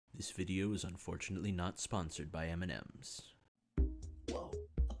This video is unfortunately not sponsored by M&Ms. Whoa,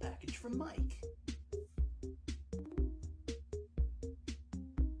 a package from Mike.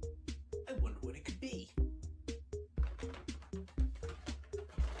 I wonder what it could be.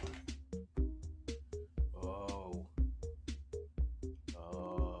 Oh.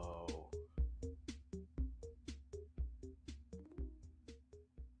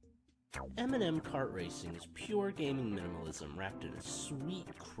 M&M kart racing is pure gaming minimalism wrapped in a sweet,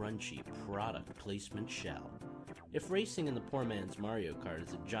 crunchy product placement shell. If racing in the poor man's Mario Kart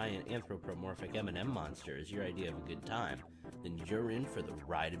as a giant anthropomorphic M&M monster is your idea of a good time, then you're in for the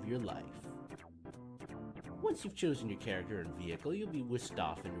ride of your life. Once you've chosen your character and vehicle, you'll be whisked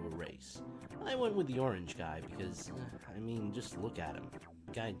off into a race. I went with the orange guy because, just look at him.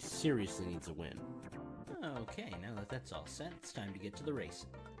 The guy seriously needs a win. Okay, now that that's all set, it's time to get to the racing.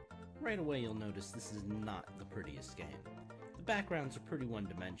 Right away you'll notice this is not the prettiest game. The backgrounds are pretty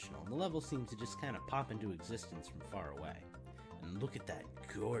one-dimensional, and the levels seem to just kind of pop into existence from far away. And look at that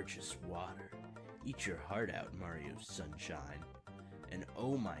gorgeous water. Eat your heart out, Mario Sunshine. And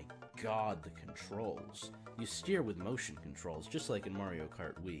oh my god, the controls. You steer with motion controls, just like in Mario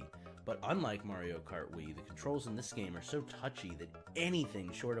Kart Wii. But unlike Mario Kart Wii, the controls in this game are so touchy that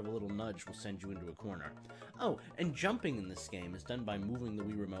anything short of a little nudge will send you into a corner. Oh, and jumping in this game is done by moving the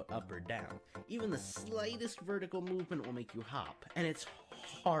Wii remote up or down. Even the slightest vertical movement will make you hop, and it's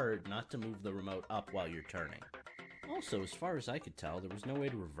hard not to move the remote up while you're turning. Also, as far as I could tell, there was no way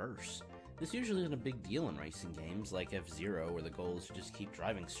to reverse. This usually isn't a big deal in racing games like F-Zero, where the goal is to just keep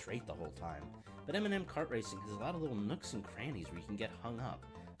driving straight the whole time. But M&M kart racing has a lot of little nooks and crannies where you can get hung up.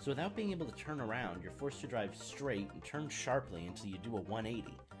 So without being able to turn around, you're forced to drive straight and turn sharply until you do a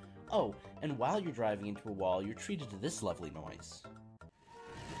 180. Oh, and while you're driving into a wall, you're treated to this lovely noise.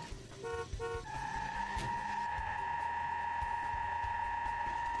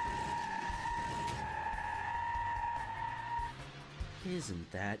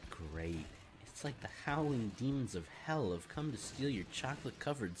 Isn't that great? It's like the howling demons of hell have come to steal your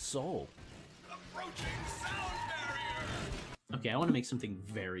chocolate-covered soul. Approaching sound barrier! Okay, I want to make something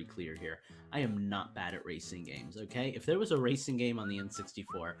very clear here. I am not bad at racing games, okay? If there was a racing game on the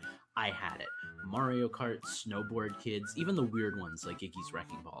N64, I had it. Mario Kart, Snowboard Kids, even the weird ones like Iggy's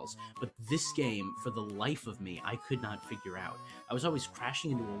Wrecking Balls. But this game, for the life of me, I could not figure out. I was always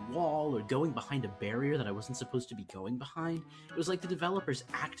crashing into a wall or going behind a barrier that I wasn't supposed to be going behind. It was like the developers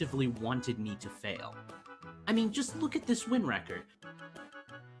actively wanted me to fail. I mean, just look at this win record.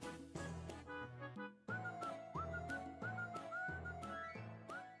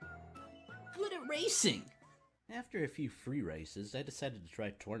 Good at racing! After a few free races, I decided to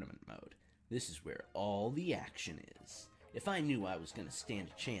try tournament mode. This is where all the action is. If I knew I was gonna stand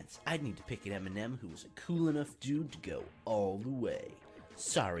a chance, I'd need to pick an M&M who was a cool enough dude to go all the way.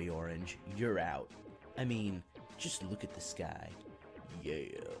 Sorry, Orange, you're out. I mean, just look at the sky.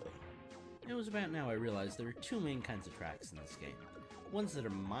 Yeah. It was about now I realized there are two main kinds of tracks in this game. Ones that are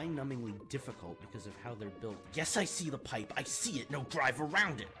mind-numbingly difficult because of how they're built. Yes, I see the pipe. I see it. No, drive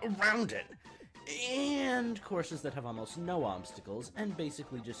around it. Around it. And courses that have almost no obstacles and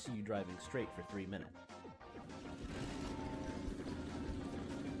basically just see you driving straight for 3 minutes.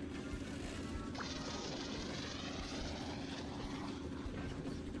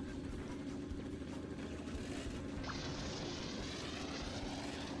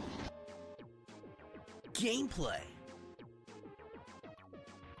 Gameplay.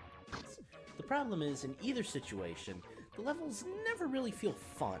 The problem is, in either situation, the levels never really feel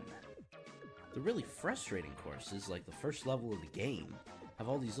fun. The really frustrating courses, like the first level of the game, have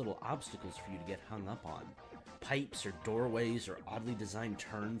all these little obstacles for you to get hung up on. Pipes or doorways or oddly designed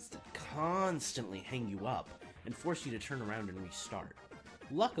turns that constantly hang you up and force you to turn around and restart.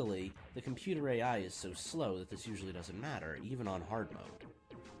 Luckily, the computer AI is so slow that this usually doesn't matter, even on hard mode.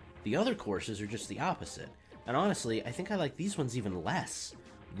 The other courses are just the opposite, and honestly, I think I like these ones even less.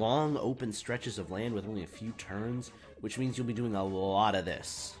 Long, open stretches of land with only a few turns, which means you'll be doing a lot of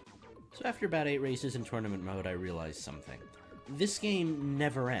this. So after about 8 races in tournament mode, I realized something. This game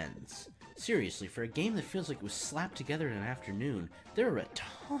never ends. Seriously, for a game that feels like it was slapped together in an afternoon, there are a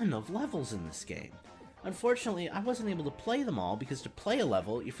ton of levels in this game. Unfortunately, I wasn't able to play them all because to play a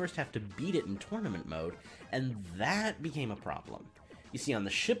level, you first have to beat it in tournament mode, and that became a problem. You see, on the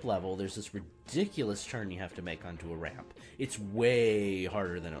ship level, there's this ridiculous turn you have to make onto a ramp. It's way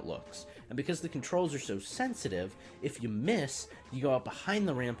harder than it looks. And because the controls are so sensitive, if you miss, you go out behind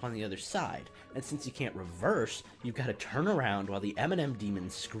the ramp on the other side. And since you can't reverse, you've got to turn around while the M&M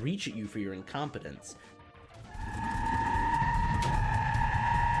demons screech at you for your incompetence.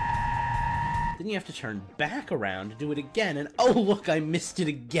 Then you have to turn back around to do it again, and oh look, I missed it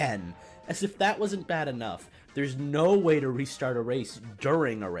again! As if that wasn't bad enough, there's no way to restart a race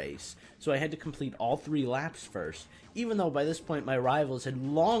during a race, so I had to complete all 3 laps first, even though by this point my rivals had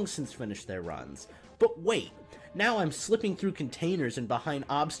long since finished their runs. But wait, now I'm slipping through containers and behind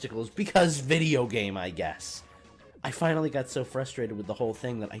obstacles because video game, I guess. I finally got so frustrated with the whole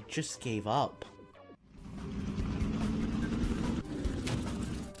thing that I just gave up.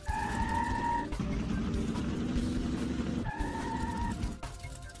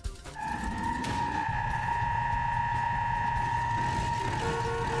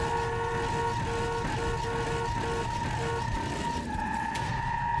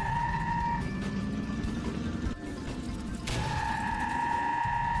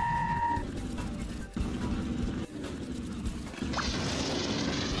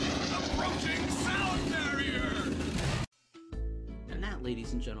 Approaching sound barrier! And that,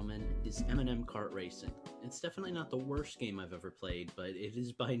 ladies and gentlemen, is M&M Kart Racing. It's definitely not the worst game I've ever played, but it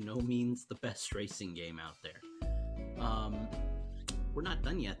is by no means the best racing game out there. We're not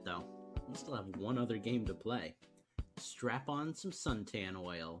done yet, though. We still have one other game to play. Strap on some suntan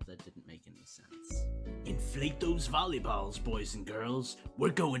oil. That didn't make any sense. Inflate those volleyballs, boys and girls. We're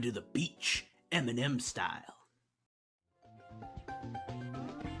going to the beach, M&M style.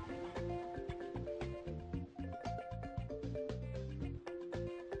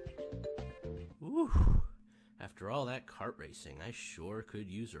 Whew. After all that kart racing, I sure could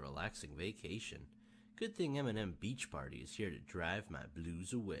use a relaxing vacation. Good thing M&M Beach Party is here to drive my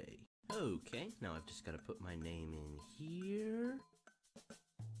blues away. Okay, now I've just got to put my name in here.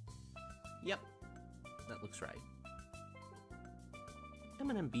 Yep, that looks right.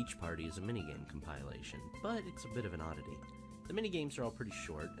 M&M Beach Party is a minigame compilation, but it's a bit of an oddity. The minigames are all pretty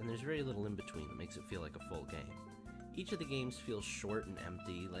short, and there's very little in between that makes it feel like a full game. Each of the games feels short and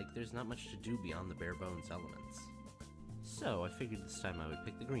empty, like there's not much to do beyond the bare bones elements. So I figured this time I would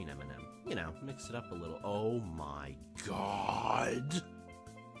pick the green M&M. You know, mix it up a little. Oh my god!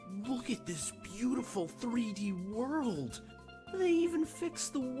 Look at this beautiful 3D world! They even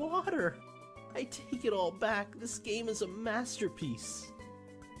fixed the water! I take it all back, this game is a masterpiece!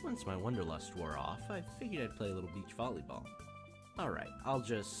 Once my wanderlust wore off, I figured I'd play a little beach volleyball. Alright, I'll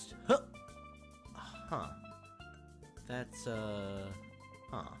just... Huh. That's,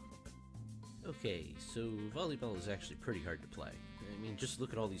 huh. Okay, so volleyball is actually pretty hard to play. I mean, just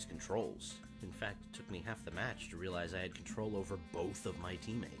look at all these controls. In fact, it took me half the match to realize I had control over both of my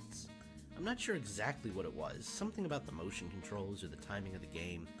teammates. I'm not sure exactly what it was, something about the motion controls or the timing of the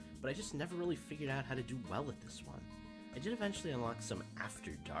game, but I just never really figured out how to do well at this one. I did eventually unlock some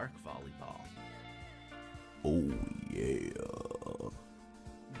After Dark volleyball. Oh yeah.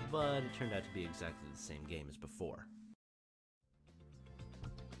 But it turned out to be exactly the same game as before.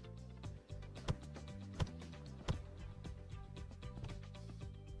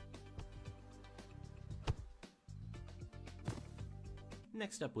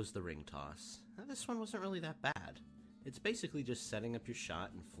 Next up was the ring toss. Now, this one wasn't really that bad. It's basically just setting up your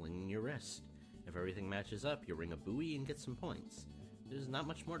shot and flinging your wrist. If everything matches up, you ring a buoy and get some points. There's not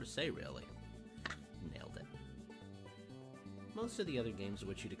much more to say, really. Nailed it. Most of the other games are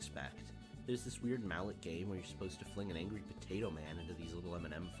what you'd expect. There's this weird mallet game where you're supposed to fling an angry potato man into these little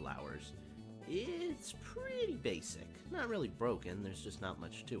M&M flowers. It's pretty basic. Not really broken, there's just not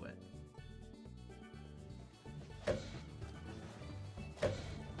much to it.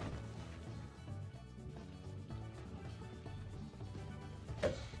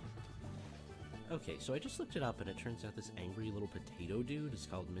 Okay, so I just looked it up and it turns out this angry little potato dude is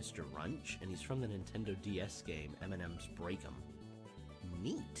called Mr. Runch, and he's from the Nintendo DS game M&M's Break 'em.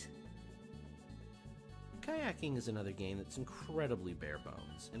 Neat! Kayaking is another game that's incredibly bare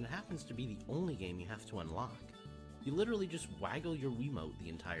bones, and it happens to be the only game you have to unlock. You literally just waggle your Wiimote the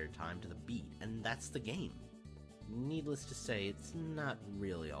entire time to the beat, and that's the game. Needless to say, it's not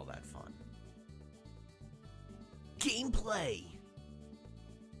really all that fun. Gameplay!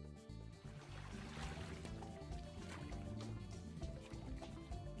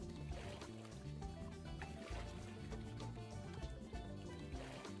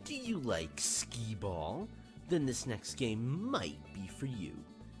 Do you like skee-ball? Then this next game might be for you.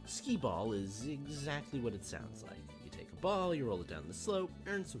 Skee-ball is exactly what it sounds like. You take a ball, you roll it down the slope,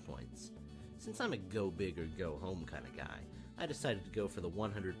 earn some points. Since I'm a go big or go home kind of guy, I decided to go for the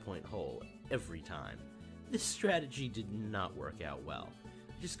 100-point hole every time. This strategy did not work out well.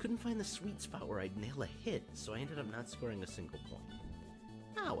 I just couldn't find the sweet spot where I'd nail a hit, so I ended up not scoring a single point.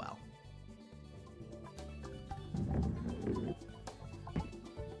 Ah well.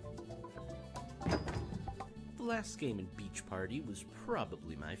 The last game in Beach Party was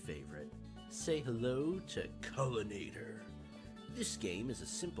probably my favorite. Say hello to Cullinator. This game is a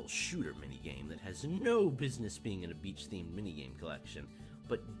simple shooter minigame that has no business being in a beach-themed minigame collection,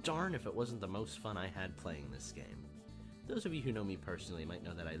 but darn if it wasn't the most fun I had playing this game. Those of you who know me personally might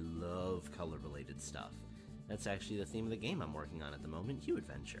know that I love color-related stuff. That's actually the theme of the game I'm working on at the moment, Hue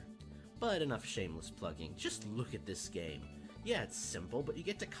Adventure. But enough shameless plugging, just look at this game. Yeah, it's simple, but you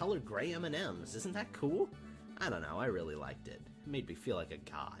get to color gray M&Ms, isn't that cool? I don't know, I really liked it. It made me feel like a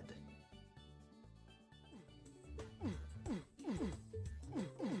god.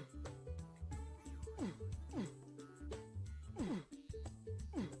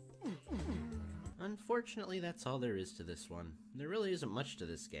 Unfortunately, that's all there is to this one. There really isn't much to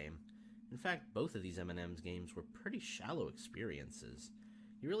this game. In fact, both of these M&Ms games were pretty shallow experiences.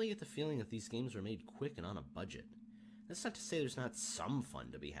 You really get the feeling that these games were made quick and on a budget. That's not to say there's not some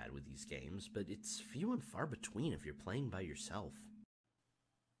fun to be had with these games, but it's few and far between if you're playing by yourself.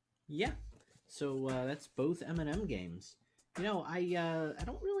 Yeah, so that's both M&M games. You know, I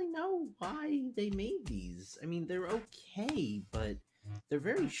don't really know why they made these. I mean, they're okay, but they're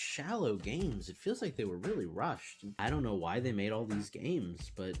very shallow games. It feels like they were really rushed. I don't know why they made all these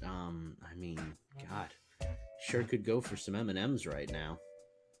games, but, I mean, God, sure could go for some M&Ms right now.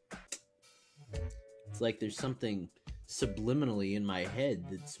 It's like there's something subliminally in my head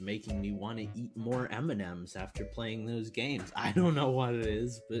that's making me want to eat more M&Ms after playing those games. I don't know what it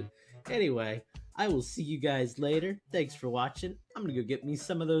is, but anyway, I will see you guys later. Thanks for watching. I'm gonna go get me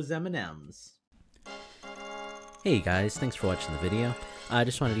some of those M&Ms. Hey guys, thanks for watching the video. I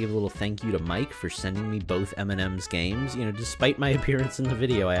just wanted to give a little thank you to Mike for sending me both M&M's games. You know, despite my appearance in the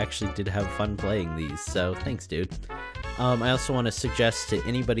video, I actually did have fun playing these, so thanks, dude. I also want to suggest to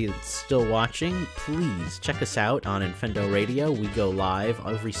anybody that's still watching, please check us out on Infendo Radio. We go live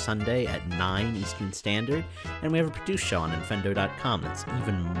every Sunday at 9 Eastern Standard, and we have a produced show on Infendo.com that's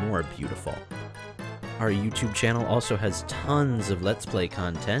even more beautiful. Our YouTube channel also has tons of Let's Play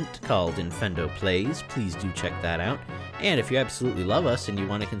content called Infendo Plays. Please do check that out. And if you absolutely love us and you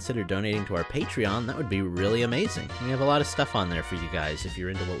want to consider donating to our Patreon, that would be really amazing. We have a lot of stuff on there for you guys if you're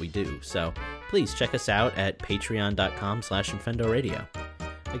into what we do. So please check us out at patreon.com/InfendoRadio.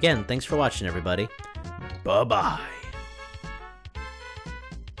 Again, thanks for watching, everybody. Bye-bye.